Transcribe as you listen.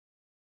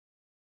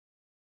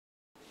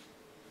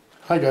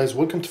Hi guys,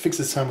 welcome to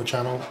Fixitsamo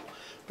channel.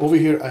 Over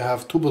here I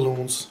have two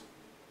balloons,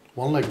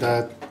 one like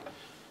that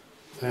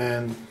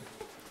and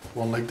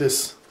one like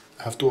this.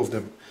 I have two of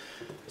them.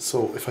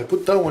 So if I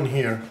put that one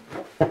here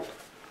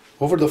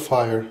over the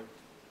fire,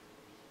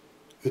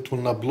 it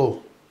will not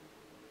blow.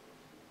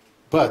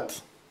 But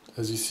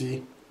as you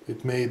see,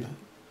 it made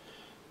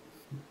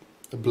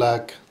a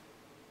black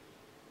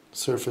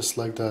surface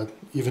like that.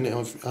 Even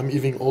if I'm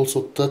even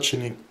also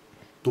touching it,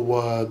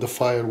 the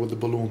fire with the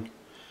balloon.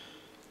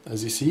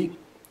 As you see,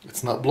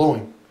 it's not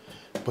blowing.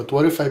 But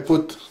what if I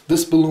put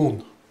this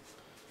balloon?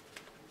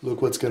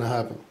 Look what's gonna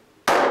happen.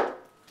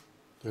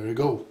 There you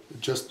go,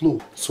 it just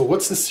blew. So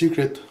what's the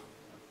secret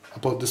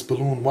about this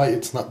balloon, why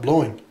it's not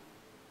blowing?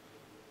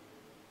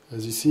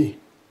 As you see,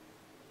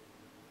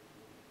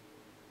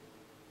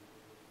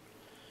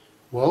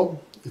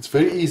 well, it's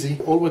very easy.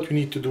 All what we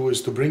need to do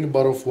is to bring a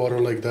bottle of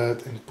water like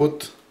that and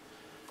put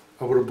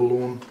our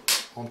balloon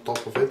on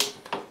top of it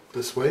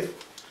this way,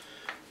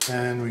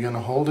 and we're gonna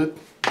hold it,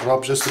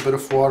 drop just a bit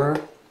of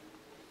water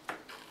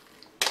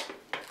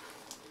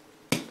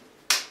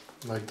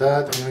like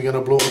that, and we're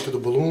gonna blow into the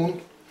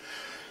balloon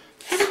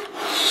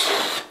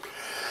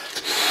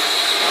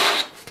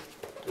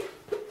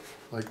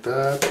like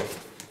that.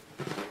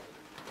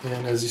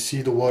 And as you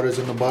see, the water is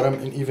in the bottom,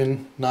 and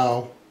even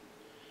now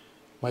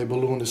my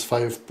balloon is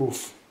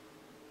fireproof.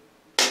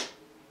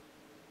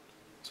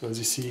 So as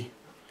you see,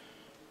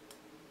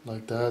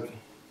 like that.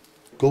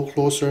 Go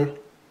closer.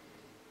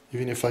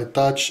 Even if I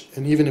touch,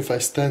 and even if I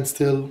stand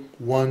still,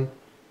 1,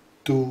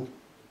 2,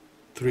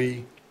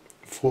 3,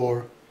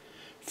 4,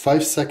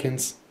 5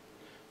 seconds,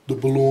 the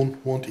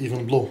balloon won't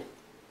even blow.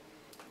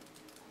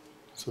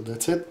 So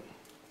that's it.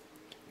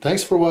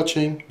 Thanks for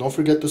watching. Don't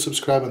forget to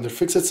subscribe under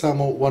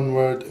Fixitsamo, one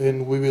word,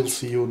 and we will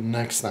see you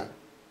next time.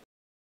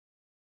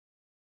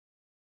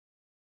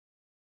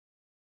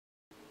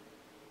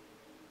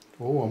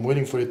 Oh, I'm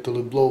waiting for it till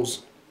it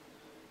blows.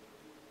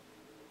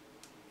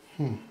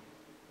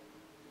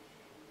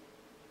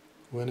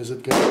 When is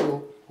it gonna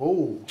go?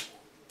 Oh,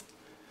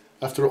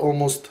 after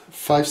almost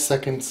 5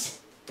 seconds,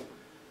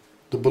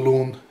 the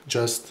balloon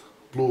just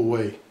blew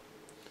away.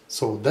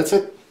 So that's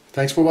it.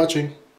 Thanks for watching.